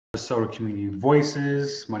episode of Community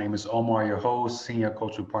Voices. My name is Omar, your host, Senior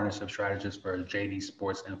Cultural Partnerships Strategist for JD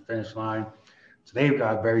Sports and Finish Line. Today we've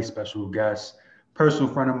got a very special guest,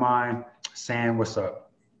 personal friend of mine, Sam. What's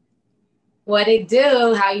up? What it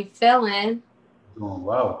do? How you feeling? Doing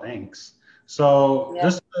well, thanks. So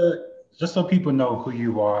Yeah. just so people know who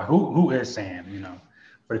you are, who is Sam?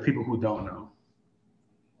 For the people who don't know.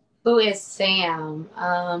 Who is Sam?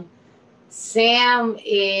 Sam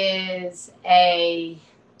is a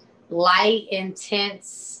light,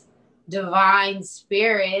 intense, divine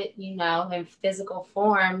spirit, in physical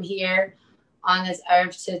form here on this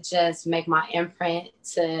earth to just make my imprint,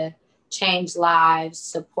 to change lives,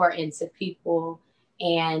 support into people,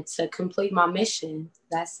 and to complete my mission.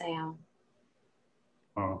 That's Sam.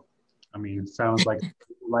 Oh, it sounds like a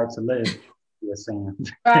life to live. Yes, Sam.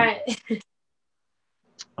 Right.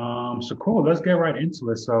 So cool. Let's get right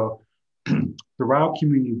into it. So, throughout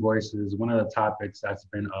Community Voices, one of the topics that's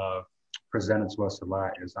been presented to us a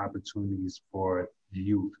lot is opportunities for the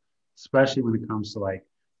youth, especially when it comes to like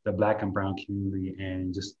the Black and Brown community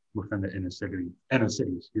and just within the inner city,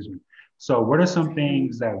 excuse me. So, what are some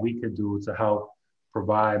things that we could do to help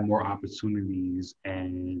provide more opportunities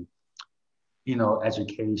and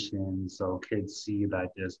education so kids see that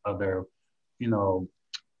there's other, you know,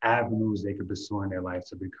 avenues they could pursue in their life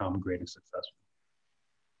to become great and successful?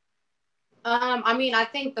 I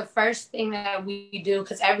think the first thing that we do,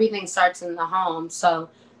 because everything starts in the home. So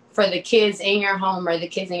for the kids in your home or the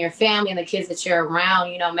kids in your family and the kids that you're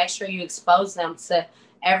around, make sure you expose them to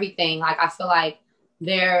everything. Like I feel like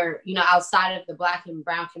they're, outside of the Black and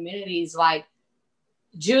Brown communities, like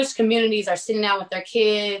Jewish communities are sitting down with their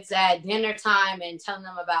kids at dinner time and telling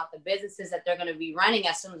them about the businesses that they're going to be running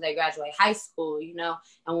as soon as they graduate high school,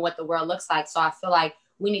 and what the world looks like. So I feel like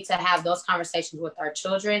we need to have those conversations with our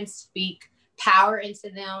children, speak power into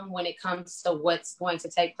them when it comes to what's going to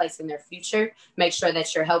take place in their future. Make sure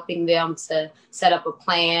that you're helping them to set up a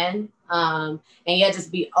plan. And yeah,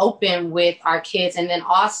 just be open with our kids. And then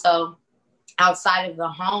also outside of the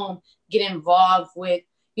home, get involved with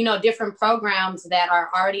different programs that are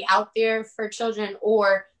already out there for children,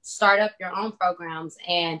 or start up your own programs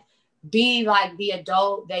and be like the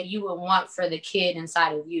adult that you would want for the kid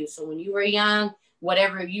inside of you. So when you were young,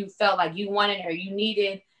 whatever you felt like you wanted or you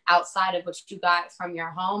needed outside of what you got from your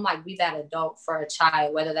home, like be that adult for a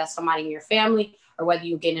child, whether that's somebody in your family or whether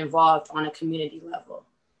you get involved on a community level.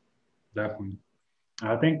 Definitely.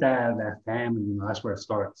 I think that family, that's where it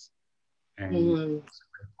starts. And it's a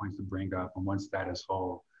great point to bring up. And once that is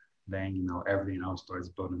whole, then everything else starts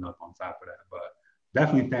building up on top of that. But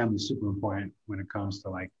definitely family is super important when it comes to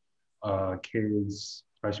like kids,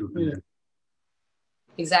 especially within the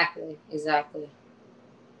Exactly.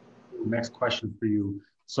 next question for you.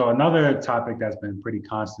 So another topic that's been pretty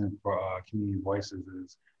constant for community voices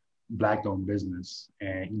is Black-owned business,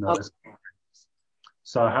 and Okay. it's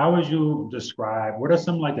so how would you describe what are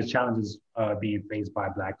some like the challenges being faced by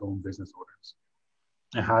Black-owned business owners,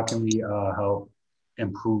 and how can we help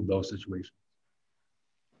improve those situations?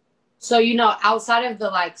 So, outside of the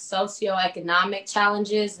like socioeconomic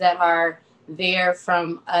challenges that are there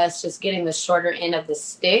from us just getting the shorter end of the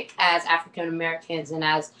stick as African Americans and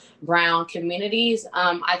as brown communities,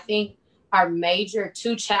 I think our major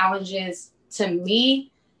two challenges to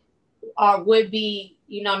me would be,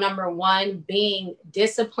 number one, being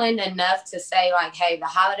disciplined enough to say like, hey, the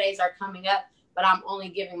holidays are coming up, but I'm only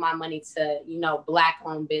giving my money to, Black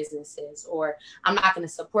owned businesses, or I'm not going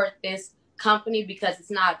to support this company because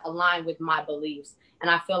it's not aligned with my beliefs. And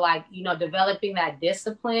I feel like, developing that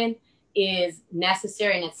discipline is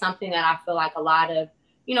necessary. And it's something that I feel like a lot of,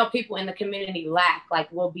 people in the community lack. Like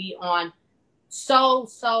we'll be on so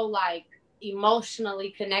like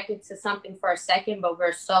emotionally connected to something for a second, but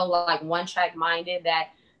we're so like one track minded that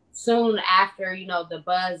soon after, the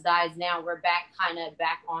buzz dies down, we're back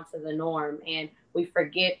onto the norm. And we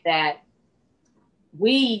forget that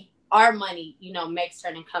our money, makes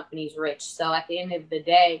certain companies rich. So at the end of the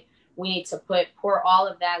day, we need to pour all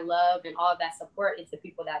of that love and all of that support into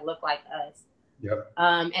people that look like us. Yep.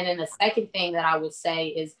 And then the second thing that I would say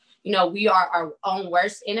is, we are our own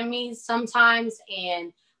worst enemies sometimes.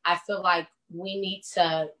 And I feel like we need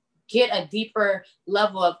to get a deeper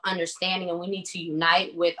level of understanding, and we need to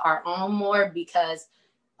unite with our own more, because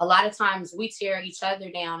a lot of times we tear each other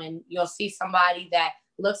down, and you'll see somebody that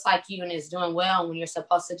looks like you and is doing well, and when you're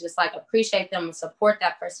supposed to just like appreciate them and support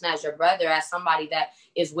that person as your brother, as somebody that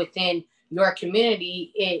is within your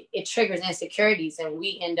community, it triggers insecurities, and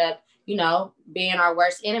we end up being our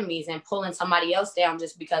worst enemies and pulling somebody else down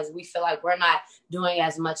just because we feel like we're not doing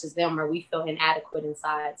as much as them, or we feel inadequate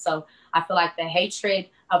inside. So I feel like the hatred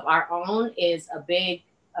of our own is a big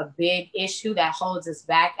a big issue that holds us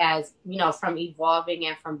back as, you know, from evolving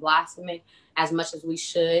and from blossoming as much as we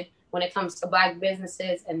should when it comes to Black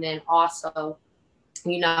businesses. And then also,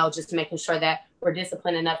 you know, just making sure that we're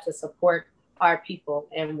disciplined enough to support our people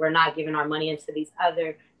and we're not giving our money into these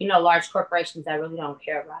other, you know, large corporations that really don't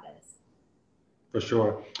care about us. For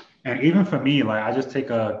sure. And even for me, like I just take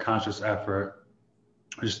a conscious effort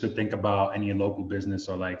just to think about any local business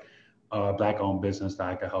or like Black owned business that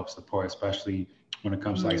I could help support, especially when it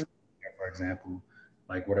comes to like, for example,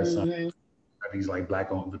 like what are some of these like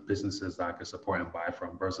Black owned businesses that I could support and buy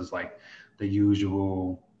from versus like the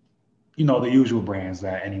usual, you know, the usual brands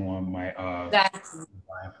that anyone might buy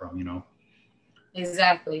from, you know.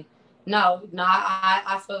 Exactly. No,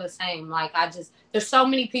 I feel the same. Like there's so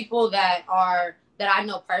many people that I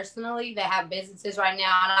know personally that have businesses right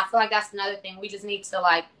now. And I feel like that's another thing. We just need to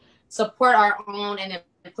like support our own and then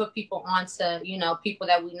put people onto, you know, people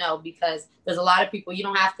that we know, because there's a lot of people, you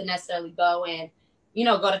don't have to necessarily go and, you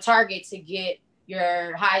know, go to Target to get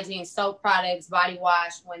your hygiene soap products, body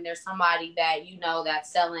wash, when there's somebody that, you know,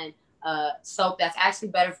 that's selling soap that's actually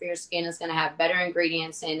better for your skin. It's going to have better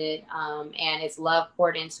ingredients in it, and it's love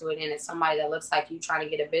poured into it, and it's somebody that looks like you trying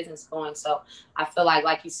to get a business going. So I feel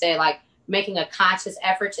like you said, like making a conscious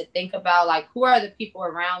effort to think about like who are the people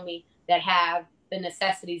around me that have the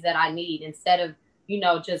necessities that I need, instead of, you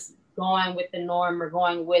know, just going with the norm or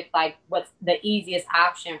going with like what's the easiest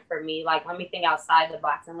option for me. Like, let me think outside the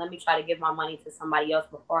box and let me try to give my money to somebody else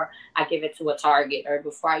before I give it to a Target, or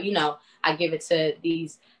before I give it to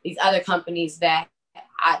these other companies that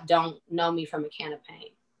I don't know me from a can of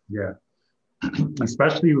paint. Yeah.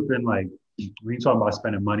 Especially within like, when you talk about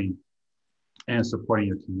spending money and supporting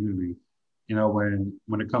your community, you know,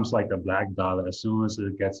 when it comes to like the Black dollar, as soon as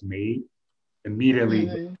it gets made, immediately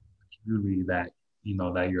the community that, you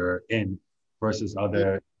know, that you're in versus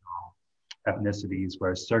other ethnicities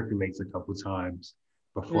where it circulates a couple times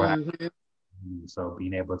before. So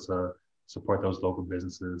being able to support those local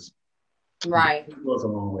businesses, right, goes a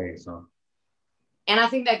long way. So, and I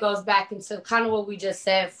think that goes back into kind of what we just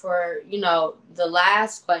said for, you know, the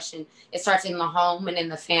last question. It starts in the home and in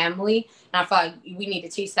the family, and I feel like we need to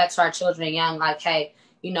teach that to our children young. Like, hey,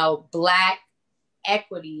 you know, Black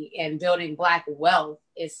equity and building Black wealth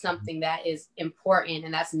is something that is important,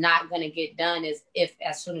 and that's not going to get done if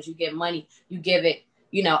as soon as you get money, you give it,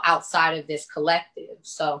 you know, outside of this collective.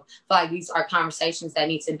 So I feel like these are conversations that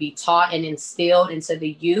need to be taught and instilled into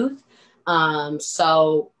the youth.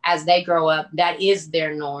 So as they grow up, that is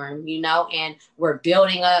their norm, you know, and we're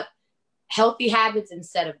building up healthy habits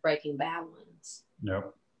instead of breaking bad ones.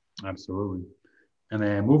 Yep, absolutely. And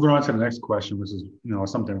then moving on to the next question, which is, you know,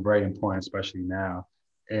 something very important, especially now,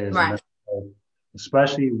 is right.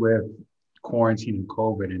 Especially with quarantine and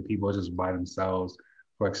COVID and people just by themselves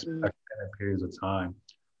for extended periods of time.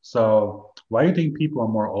 So why do you think people are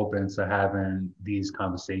more open to having these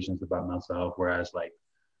conversations about mental health, whereas like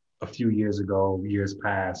a few years ago, years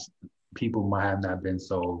past, people might have not been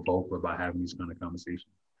so vocal about having these kind of conversations?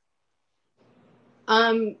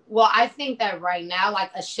 Well, I think that right now,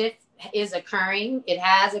 like a shift is occurring. It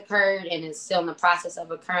has occurred and is still in the process of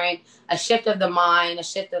occurring. A shift of the mind, a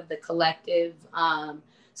shift of the collective.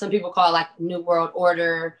 Some people call it like New World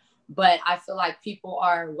Order, but I feel like people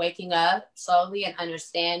are waking up slowly and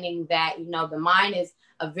understanding that, you know, the mind is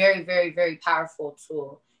a very, very, very powerful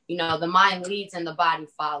tool. You know, the mind leads and the body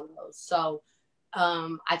follows. So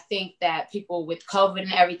I think that people with COVID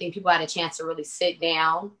and everything, people had a chance to really sit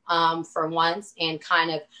down for once and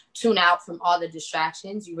kind of tune out from all the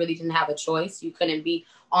distractions. You really didn't have a choice. You couldn't be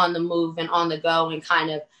on the move and on the go and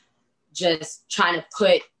kind of just trying to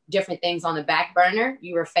put different things on the back burner.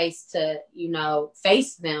 You were faced to, you know,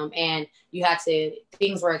 face them, and you had to,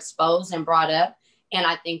 things were exposed and brought up. And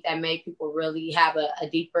I think that made people really have a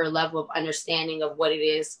deeper level of understanding of what it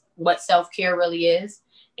is, what self-care really is,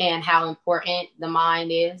 and how important the mind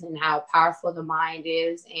is and how powerful the mind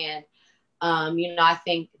is. And, you know, I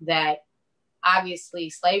think that obviously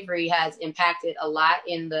slavery has impacted a lot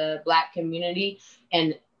in the Black community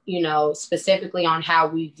and, you know, specifically on how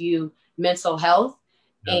we view mental health.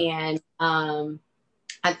 Yeah. And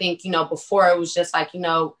I think, you know, before it was just like, you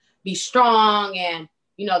know, be strong and,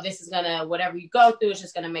 you know, this is gonna, whatever you go through is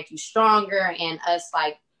just gonna make you stronger. And us,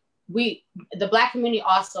 like, the Black community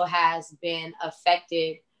also has been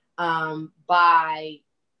affected by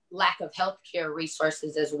lack of healthcare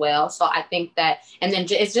resources as well. So I think that, and then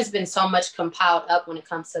it's just been so much compiled up when it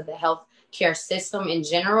comes to the healthcare system in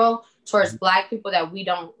general towards Black people that we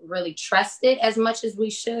don't really trust it as much as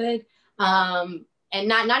we should. And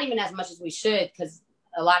not even as much as we should, because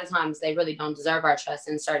a lot of times they really don't deserve our trust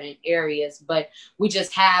in certain areas, but we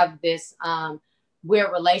just have this we're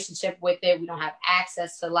a relationship with it. We don't have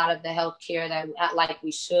access to a lot of the healthcare that like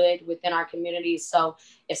we should within our communities. So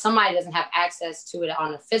if somebody doesn't have access to it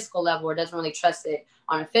on a physical level or doesn't really trust it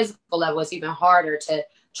on a physical level, it's even harder to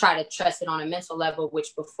try to trust it on a mental level,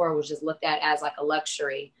 which before was just looked at as like a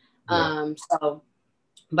luxury. Yeah.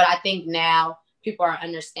 But I think now people are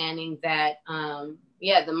understanding that,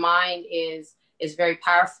 the mind is very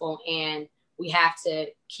powerful, and we have to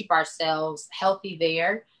keep ourselves healthy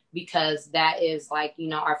there, because that is like,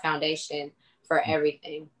 our foundation for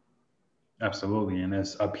everything. Absolutely. And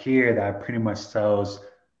it's up here that pretty much tells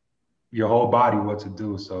your whole body what to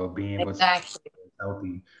do. So being able to Exactly. be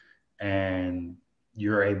healthy and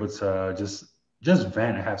you're able to just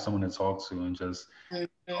vent and have someone to talk to and just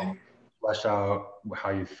Mm-hmm. flesh out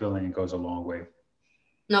how you're feeling, it goes a long way.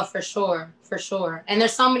 No, for sure. For sure. And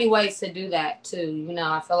there's so many ways to do that too.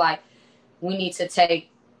 I feel like we need to take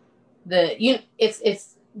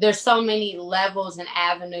there's so many levels and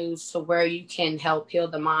avenues to where you can help heal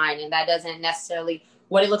the mind, and that doesn't necessarily,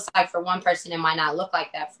 what it looks like for one person, it might not look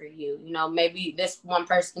like that for you. Maybe this one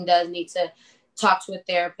person does need to talk to a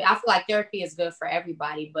therapist. I feel like therapy is good for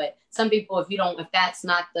everybody, but some people, if that's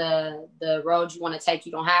not the road you want to take,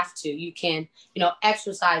 you don't have to. You can,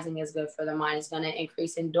 exercising is good for the mind. It's going to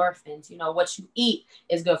increase endorphins. What you eat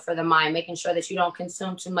is good for the mind, making sure that you don't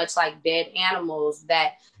consume too much like dead animals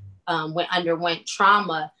that underwent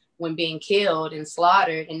trauma when being killed and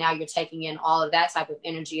slaughtered, and now you're taking in all of that type of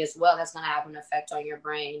energy as well. That's going to have an effect on your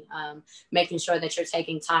brain. Making sure that you're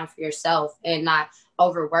taking time for yourself and not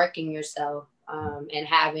overworking yourself, and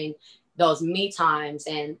having those me times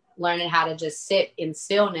and learning how to just sit in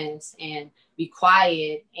stillness and be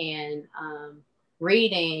quiet, and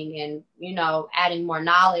reading, and adding more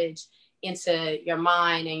knowledge into your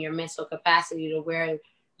mind and your mental capacity to where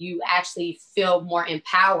you actually feel more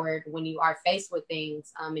empowered when you are faced with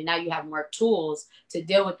things. And now you have more tools to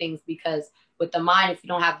deal with things, because with the mind, if you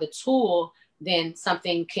don't have the tool, then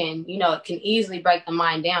something can, it can easily break the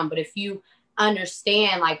mind down. But if you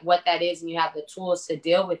understand like what that is and you have the tools to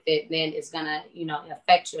deal with it, then it's going to,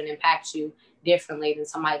 affect you and impact you differently than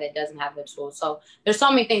somebody that doesn't have the tools. So there's so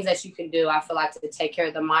many things that you can do, I feel like, to take care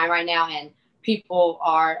of the mind right now. And people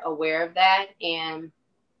are aware of that. And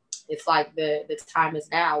it's like the time is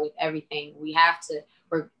now with everything. We have to,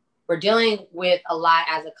 we're dealing with a lot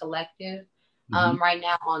as a collective right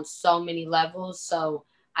now on so many levels. So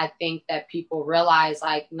I think that people realize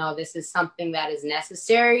like, no, this is something that is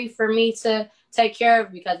necessary for me to take care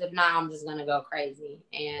of, because if not, I'm just going to go crazy.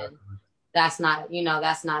 And that's not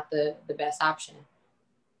the best option.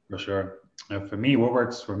 For sure. And for me, what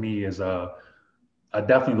works for me is I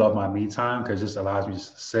definitely love my me time, because it just allows me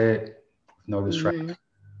just to sit, no distractions,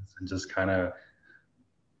 and just kind of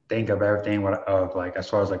think of everything of like as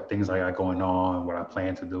far as like things I got going on, what I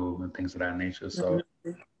plan to do, and things of that nature. So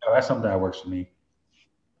that's something that works for me.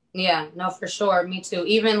 Yeah, no, for sure. Me too.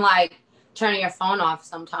 Even like turning your phone off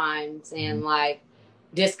sometimes, and like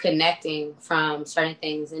disconnecting from certain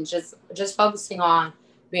things, and just focusing on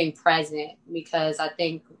being present, because I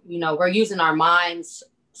think, we're using our minds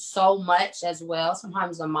so much as well.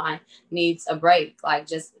 Sometimes the mind needs a break. Like,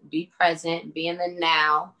 just be present, be in the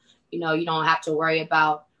now. You don't have to worry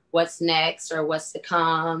about what's next or what's to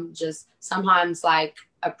come. Just sometimes like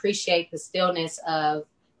appreciate the stillness of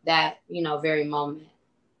that, very moment.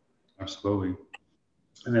 Absolutely.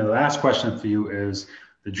 And then the last question for you is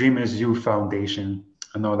the Dreamers Youth Foundation.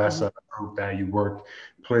 I know that's a group that you work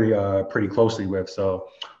pretty closely with. So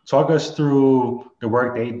talk us through the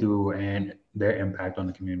work they do and their impact on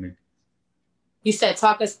the community. You said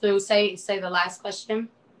talk us through, say the last question.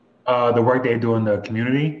 The work they do in the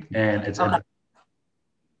community and its impact.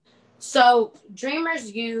 So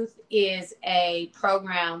Dreamers Youth is a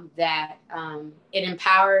program that it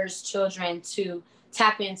empowers children to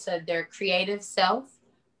tap into their creative self,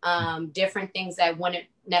 different things that wouldn't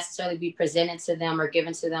necessarily be presented to them or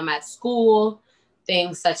given to them at school,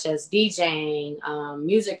 things such as DJing,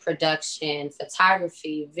 music production,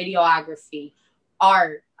 photography, videography,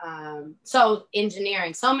 art, so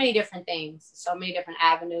engineering, so many different things, so many different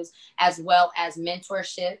avenues, as well as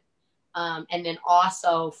mentorship. And then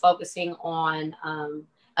also focusing on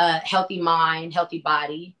a healthy mind, healthy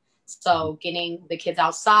body. So getting the kids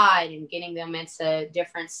outside and getting them into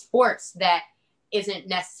different sports that isn't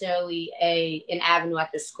necessarily an avenue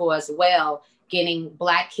at the school as well. Getting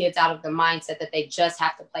Black kids out of the mindset that they just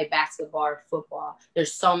have to play basketball or football.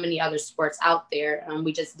 There's so many other sports out there.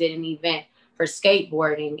 We just did an event for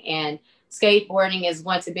skateboarding, and skateboarding is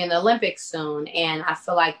going to be in the Olympics soon. And I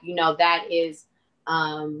feel like, that is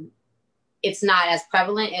it's not as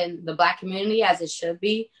prevalent in the Black community as it should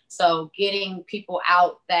be. So getting people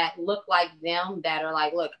out that look like them, that are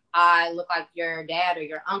like, look, I look like your dad or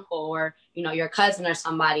your uncle or, you know, your cousin or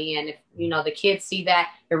somebody. And if, you know, the kids see that,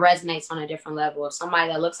 it resonates on a different level. If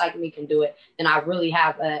somebody that looks like me can do it, then I really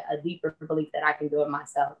have a deeper belief that I can do it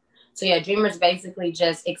myself. So yeah, Dreamers basically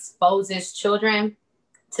just exposes children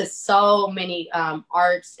to so many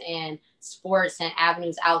arts and sports and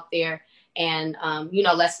avenues out there, and you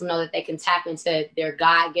know, lets them know that they can tap into their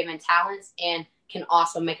God-given talents and can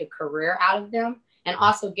also make a career out of them, and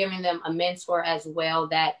also giving them a mentor as well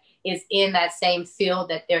that is in that same field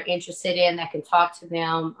that they're interested in, that can talk to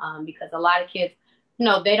them, because a lot of kids, you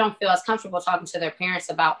know, they don't feel as comfortable talking to their parents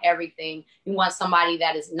about everything. You want somebody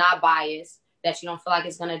that is not biased, that you don't feel like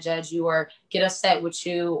is going to judge you or get upset with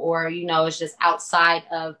you, or, you know, it's just outside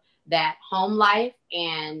of that home life,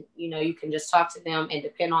 and, you know, you can just talk to them and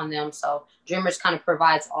depend on them. So Dreamers kind of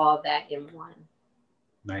provides all of that in one.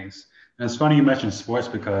 Nice. And it's funny you mentioned sports,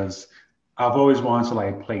 because I've always wanted to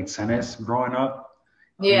like play tennis growing up.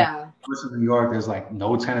 Yeah. In New York, there's like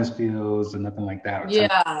no tennis fields or nothing like that. Or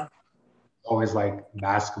yeah. Always like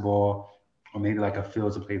basketball, or maybe like a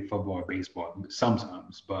field to play football or baseball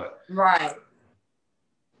sometimes, but right.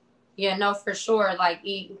 Yeah, no, for sure. Like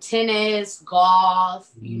tennis, golf,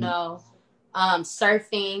 you know,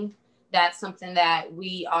 surfing. That's something that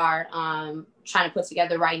we are trying to put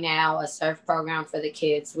together right now, a surf program for the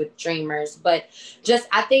kids with Dreamers. But just,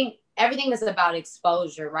 I think everything is about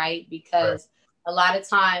exposure, right? Because a lot of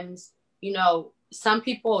times, you know, some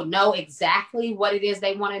people know exactly what it is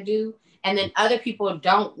they want to do, and then other people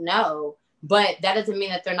don't know. But that doesn't mean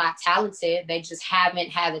that they're not talented. They just haven't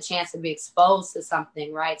had the chance to be exposed to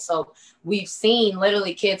something, right? So we've seen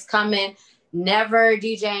literally kids come in, never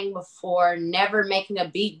DJing before, never making a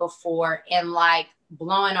beat before, and like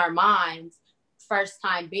blowing our minds first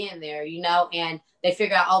time being there, you know, and they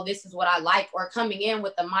figure out, oh, this is what I like, or coming in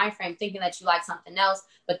with the mind frame thinking that you like something else,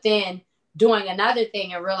 but then doing another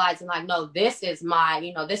thing and realizing like, no, this is my,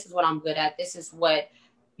 you know, this is what I'm good at. This is what,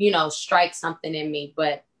 you know, strikes something in me.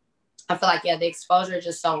 But I feel like, yeah, the exposure is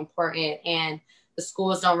just so important, and the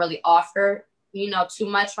schools don't really offer, you know, too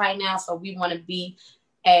much right now. So we want to be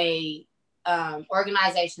a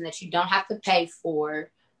organization that you don't have to pay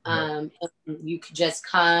for. You could just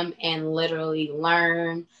come and literally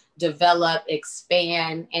learn, develop,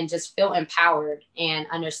 expand, and just feel empowered, and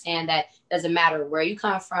understand that it doesn't matter where you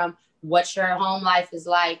come from, what your home life is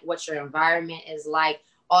like, what your environment is like.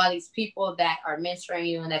 All these people that are mentoring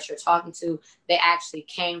you and that you're talking to, they actually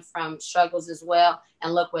came from struggles as well,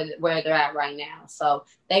 and look where they're at right now. So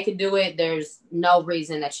they could do it. There's no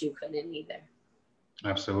reason that you couldn't either.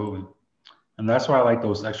 Absolutely. And that's why I like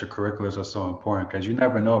those extracurriculars are so important, because you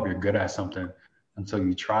never know if you're good at something until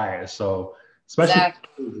you try it. So especially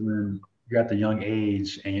when you're at the young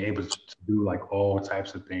age and you're able to do like all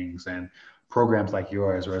types of things, and programs like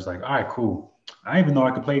yours where it's like, all right, cool, I didn't even know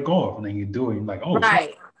I could play golf, and then you do it, and you're like, oh,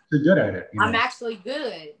 right, you're good at it. You know? I'm actually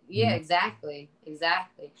good. Yeah, exactly.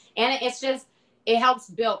 And it's just, it helps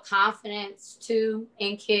build confidence too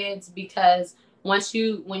in kids, because when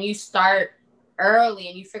you start early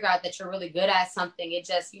and you figure out that you're really good at something, it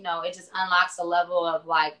just, you know, it just unlocks a level of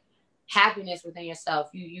like happiness within yourself.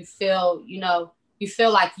 You feel, you know, you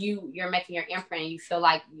feel like you're making your imprint, and you feel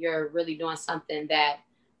like you're really doing something that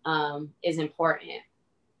is important.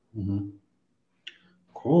 Mm-hmm.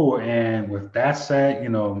 Cool. And with that said, you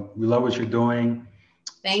know, we love what you're doing.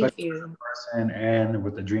 Thank you. And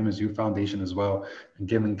with the Dreamers Youth Foundation as well, and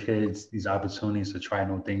giving kids these opportunities to try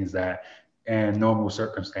new things that in normal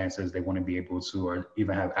circumstances they wouldn't be able to, or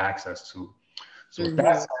even have access to. So with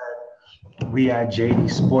that said, we at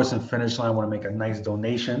JD Sports and Finish Line want to make a nice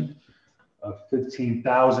donation of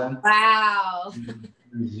 $15,000. Wow.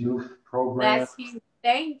 Youth program. That's huge.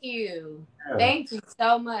 Thank you. Yeah. Thank you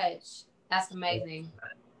so much. That's amazing.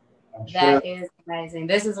 That is amazing.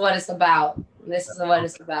 This is what it's about.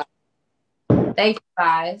 Thank you,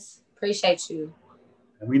 guys. Appreciate you.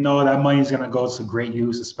 And we know that money is going to go to great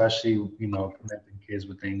use, especially, you know, connecting kids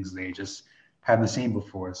with things they just haven't seen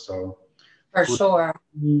before. So for sure.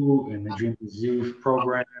 And the Dreamers Youth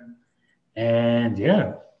program. And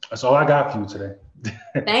yeah, that's all I got for you today.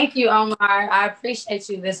 Thank you, Omar. I appreciate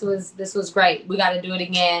you. This was great. We got to do it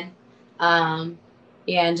again.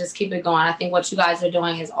 Yeah, and just keep it going. I think what you guys are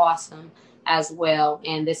doing is awesome as well.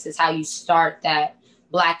 And this is how you start that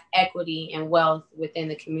Black equity and wealth within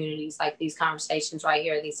the communities, like these conversations right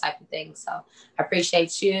here, these type of things. So I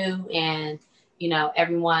appreciate you and, you know,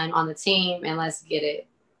 everyone on the team, and let's get it.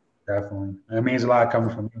 Definitely. It means a lot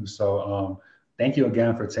coming from you. So thank you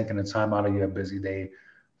again for taking the time out of your busy day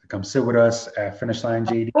come sit with us at Finish Line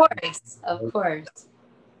JD. Of course, of course.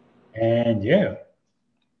 And yeah,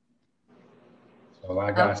 so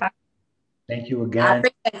I got. Okay. Thank you I again.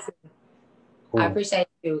 appreciate you. Cool. I appreciate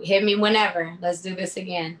you. Hit me whenever. Let's do this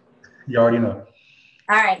again. You already know.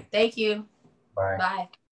 All right. Thank you. Bye. Bye.